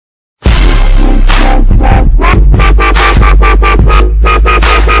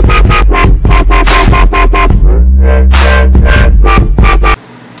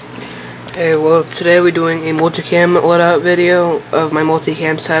Today we're doing a multicam loadout video of my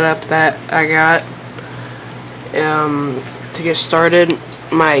multicam setup that I got. To get started,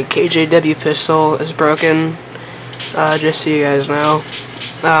 my KJW pistol is broken, just so you guys know.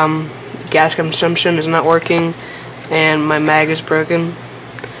 Gas consumption is not working, and my mag is broken.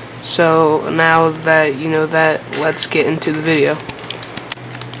 So now that you know that, let's get into the video.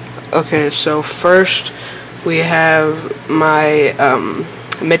 Okay, so first we have my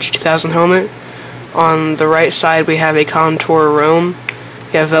Mitch 2000 helmet. On the right side we have a contour Roam.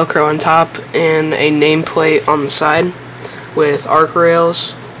 We have Velcro on top and a nameplate on the side with arc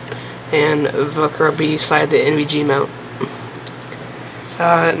rails and Velcro beside the NVG mount.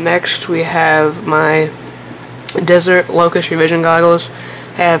 Next we have my Desert Locust Revision goggles.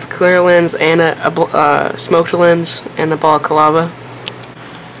 Have clear lens and a smoked lens and a balaclava.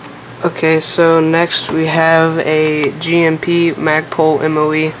 Okay, so next we have a GMP Magpul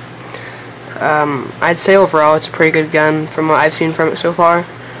MOE. I'd say overall it's a pretty good gun from what I've seen from it so far.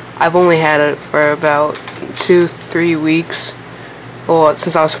 I've only had it for about 2-3 weeks, well,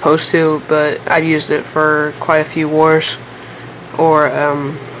 since I was supposed to, but I've used it for quite a few wars or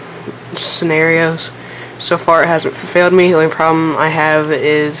scenarios. So far it hasn't failed me. The only problem I have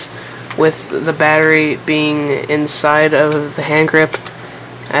is with the battery being inside of the hand grip.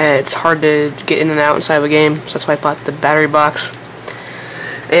 It's hard to get in and out inside of a game, so that's why I bought the battery box.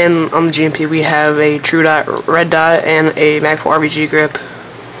 And on the GMP we have a True Dot red dot and a Magpul RBG grip.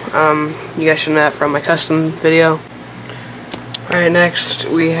 You guys should know that from my custom video. Alright, next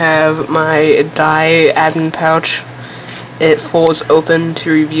we have my dye admin pouch. It folds open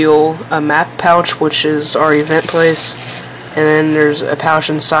to reveal a map pouch, which is our event place, and then there's a pouch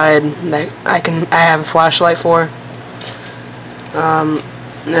inside that I have a flashlight for.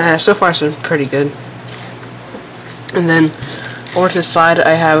 So far it's been pretty good. And then over to the side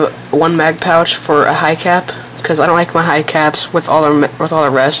I have one mag pouch for a high cap, because I don't like my high caps with all the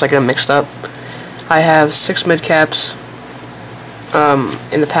rest. I get them mixed up. I have 6 mid caps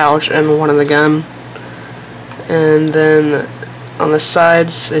in the pouch and one in the gun. And then on the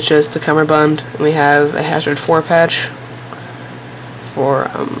sides it's just the cummerbund, and we have a Hazard 4 patch for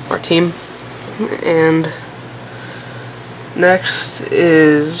our team. And next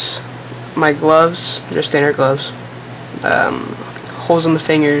is my gloves, just standard gloves. Holes in the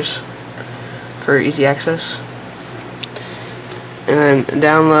fingers for easy access. And then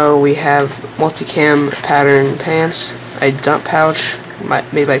down low we have multicam pattern pants, a dump pouch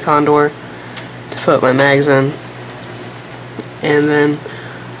made by Condor to put my mags in. And then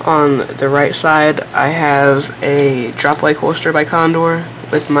on the right side I have a drop leg holster by Condor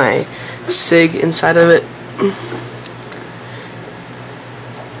with my SIG inside of it.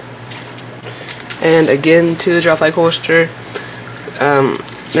 And again, to the drop leg holster,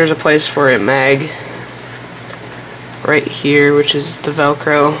 there's a place for a mag right here, which is the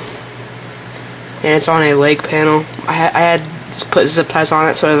Velcro, and it's on a leg panel. I had to put zip ties on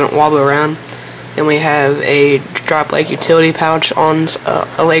it so it doesn't wobble around. And we have a drop leg utility pouch on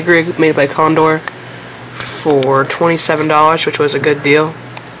a leg rig made by Condor for $27, which was a good deal.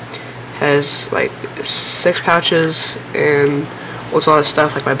 Has like 6 pouches and loads a lot of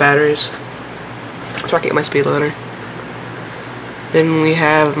stuff like my batteries, so I can get my speed loader. Then we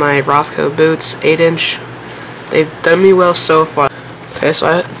have my Rothko boots, 8-inch. They've done me well so far. Okay,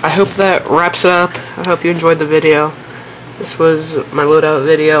 so I hope that wraps it up. I hope you enjoyed the video. This was my loadout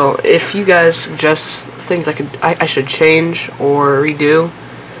video. If you guys suggest things I should change or redo,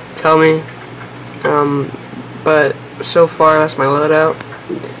 tell me. But so far that's my loadout.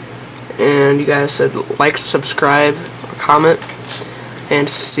 And you guys should like, subscribe, or comment, and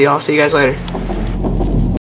I'll see you guys later.